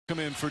Come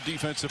in for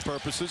defensive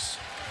purposes.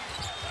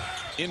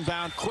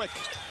 Inbound quick.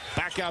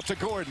 Back out to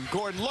Gordon.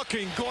 Gordon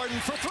looking. Gordon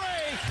for three.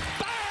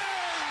 Bang!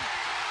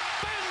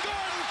 Ben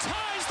Gordon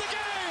ties the game.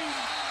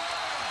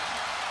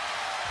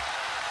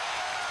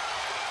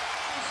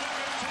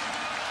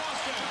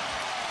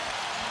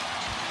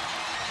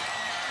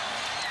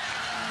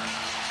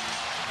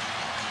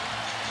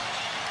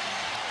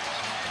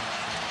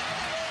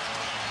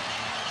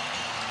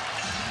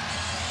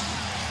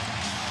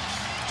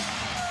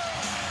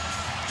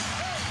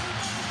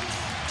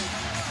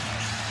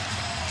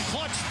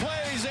 Clutch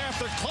plays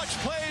after clutch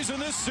plays in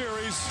this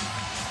series.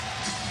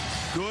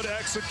 Good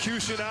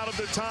execution out of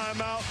the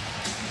timeout.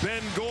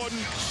 Ben Gordon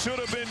should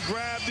have been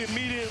grabbed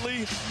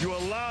immediately. You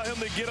allow him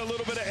to get a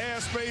little bit of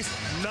airspace,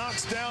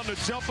 knocks down the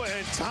jumper,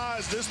 and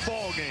ties this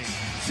ball game.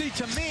 See,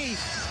 to me,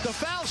 the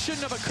foul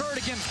shouldn't have occurred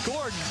against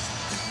Gordon.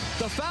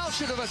 The foul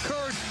should have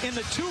occurred in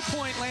the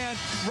two-point land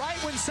right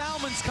when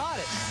Salmon's caught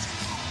it.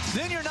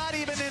 Then you're not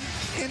even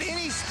in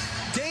any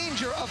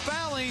danger of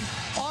fouling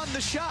on the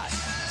shot.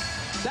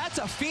 That's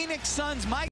a Phoenix Suns Mike.